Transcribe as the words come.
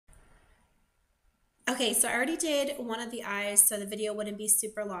Okay, so I already did one of the eyes, so the video wouldn't be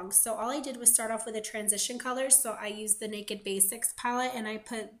super long. So all I did was start off with a transition color. So I used the Naked Basics palette and I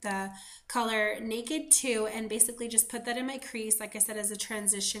put the color Naked 2 and basically just put that in my crease, like I said, as a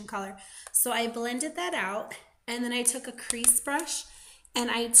transition color. So I blended that out and then I took a crease brush and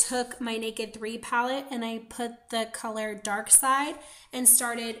I took my Naked 3 palette and I put the color Darkside and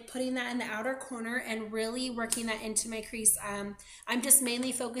started putting that in the outer corner and really working that into my crease. I'm just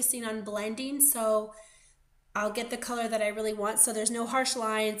mainly focusing on blending, so I'll get the color that I really want, so there's no harsh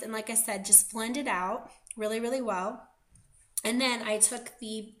lines, and like I said, just blend it out really, really well. And then I took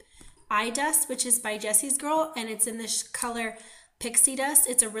the eye dust, which is by Jessie's Girl, and it's in this color Pixie Dust.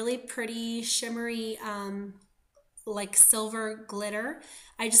 It's a really pretty shimmery like silver glitter.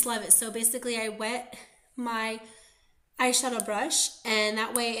 I just love it. So basically I wet my eyeshadow brush and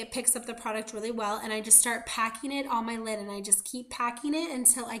that way it picks up the product really well, and I just start packing it on my lid and I just keep packing it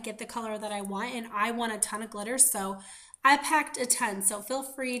until I get the color that I want. And I want a ton of glitter, so I packed a ton, so feel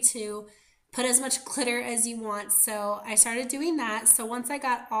free to put as much glitter as you want. So I started doing that. So once I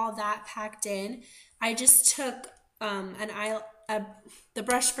got all that packed in, I just took the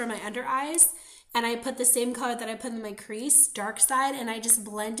brush for my under eyes and I put the same color that I put in my crease, Darkside, and I just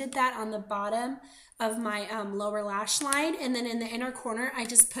blended that on the bottom of my lower lash line. And then in the inner corner, I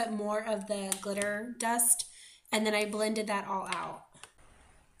just put more of the glitter dust and then I blended that all out.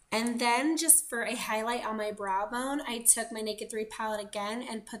 And then just for a highlight on my brow bone, I took my Naked 3 palette again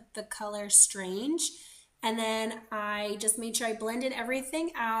and put the color Strange. And then I just made sure I blended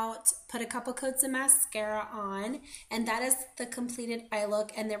everything out, put a couple coats of mascara on, and that is the completed eye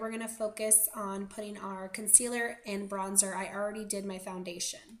look. And then we're gonna focus on putting our concealer and bronzer. I already did my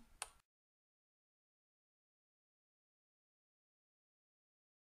foundation.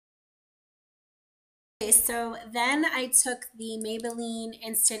 Okay, so then I took the Maybelline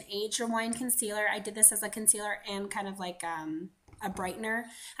Instant Age Rewind Concealer. I did this as a concealer and kind of like a brightener.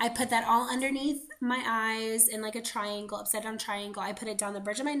 I put that all underneath my eyes in like a triangle, upside down triangle. I put it down the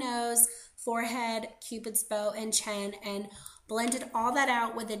bridge of my nose, forehead, cupid's bow, and chin, and blended all that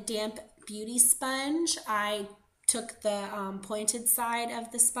out with a damp beauty sponge. I took the pointed side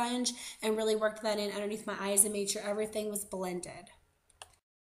of the sponge and really worked that in underneath my eyes and made sure everything was blended.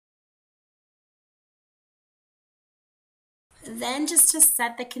 Then just to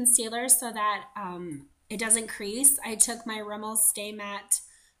set the concealer so that it doesn't crease, I took my Rimmel Stay Matte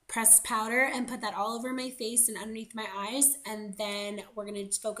pressed powder and put that all over my face and underneath my eyes. And then we're going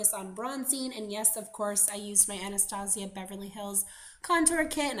to focus on bronzing. And yes, of course, I used my Anastasia Beverly Hills contour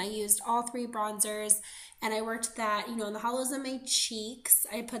kit and I used all 3 bronzers. And I worked that, you know, in the hollows of my cheeks.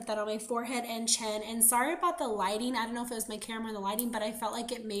 I put that on my forehead and chin. And sorry about the lighting. I don't know if it was my camera and the lighting, but I felt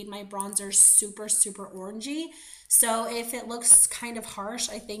like it made my bronzer super, super orangey. So if it looks kind of harsh,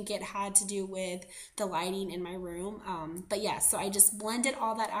 I think it had to do with the lighting in my room. But yeah, so I just blended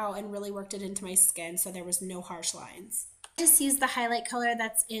all that out and really worked it into my skin so there was no harsh lines. I just used the highlight color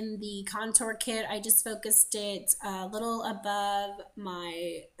that's in the contour kit. I just focused it a little above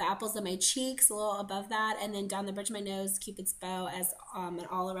the apples of my cheeks, a little above that, and then down the bridge of my nose, cupid's bow as an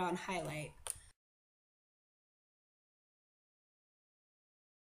all-around highlight.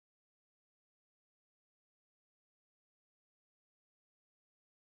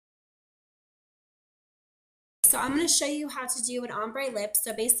 So I'm going to show you how to do an ombre lip.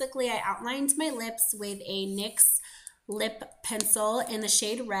 So basically I outlined my lips with a NYX lip pencil in the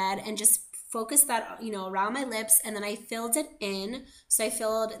shade Red and just focused that, you know, around my lips, and then I filled it in. So I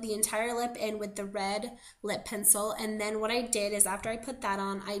filled the entire lip in with the red lip pencil, and then what I did is after I put that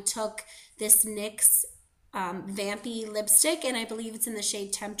on, I took this NYX vampy lipstick, and I believe it's in the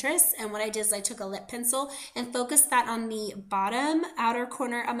shade Temptress. And what I did is I took a lip pencil and focused that on the bottom outer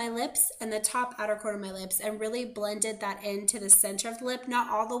corner of my lips and the top outer corner of my lips and really blended that into the center of the lip, not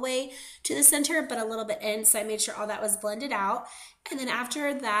all the way to the center, but a little bit in. So I made sure all that was blended out. And then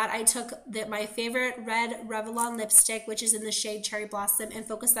after that, I took my favorite red Revlon lipstick, which is in the shade Cherry Blossom, and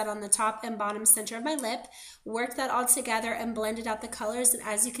focused that on the top and bottom center of my lip, worked that all together and blended out the colors. And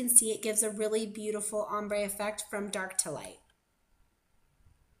as you can see, it gives a really beautiful ombre effect from dark to light.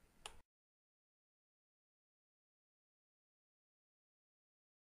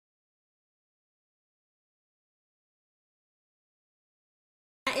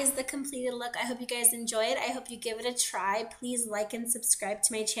 That is the completed look. I hope you guys enjoyed. I hope you give it a try. Please like and subscribe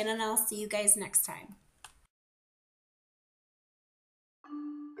to my channel, and I'll see you guys next time.